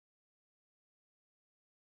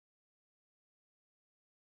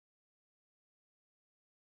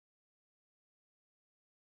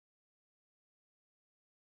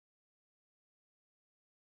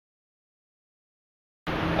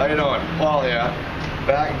How you doing? Paul here.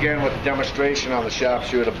 Back again with a demonstration on the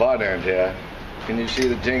sharpshooter butt end here. Can you see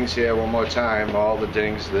the dings here one more time? All the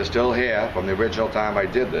dings, they're still here from the original time I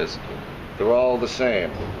did this. They're all the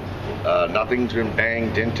same. Nothing's been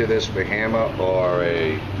banged into this with a hammer or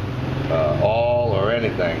a awl or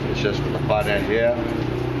anything. It's just with the butt end here,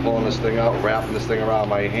 pulling this thing out, wrapping this thing around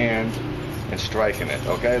my hand, and striking it.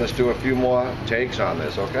 Okay, let's do a few more takes on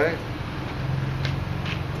this. Okay.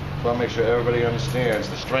 So I want to make sure everybody understands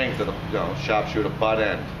the strength of the sharpshooter butt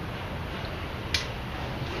end.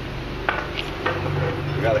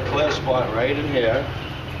 We got a clear spot right in here.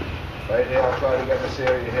 Right here, I'll try to get this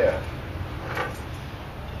area here.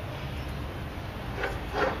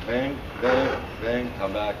 Bang, bang, bang,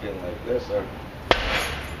 come back in like this.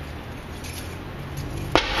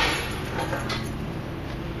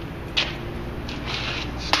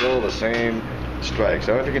 Still the same strikes. I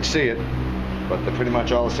don't know if you can see it, but they're pretty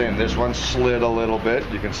much all the same. This one slid a little bit,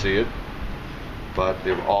 you can see it, but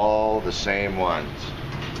they're all the same ones.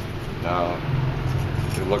 Now,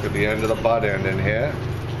 if you look at the end of the butt end in here,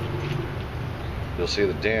 you'll see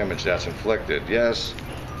the damage that's inflicted. Yes,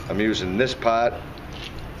 I'm using this part,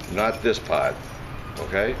 not this part,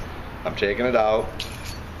 okay? I'm taking it out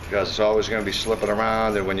because it's always going to be slipping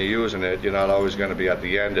around, and when you're using it, you're not always going to be at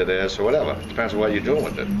the end of this or whatever. It depends on what you're doing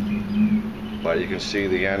with it. But you can see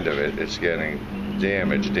the end of it. It's getting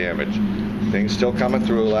damage. Things still coming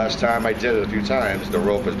through. Last time I did it a few times, the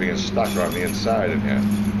rope was being stuck on the inside in here.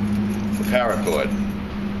 The paracord.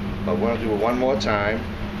 But we're going to do it one more time.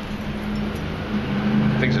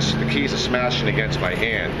 The keys are smashing against my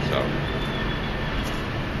hand, so.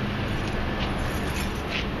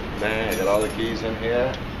 Man, I got all the keys in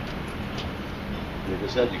here. Like I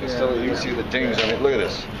said, you can still see the dings on it. Look at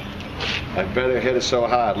this. I better hit it so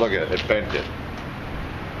hard. Look at it. It bent it.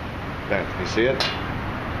 Bent. You see it?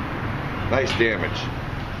 Nice damage.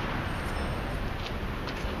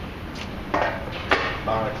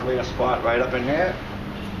 Found a clear spot right up in here.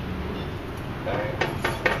 Bang.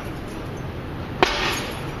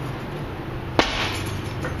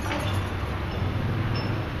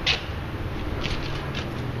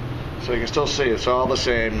 So you can still see it's all the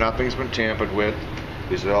same. Nothing's been tampered with.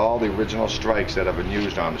 These are all the original strikes that have been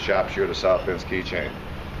used on the sharpshooter South Bends keychain.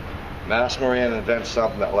 Mass Moran invents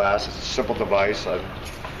something that lasts. It's a simple device, and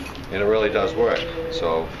it really does work.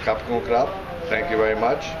 So, Kapkun Krab, thank you very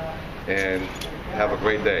much, and have a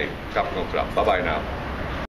great day. Kapkun Krab. Bye-bye now.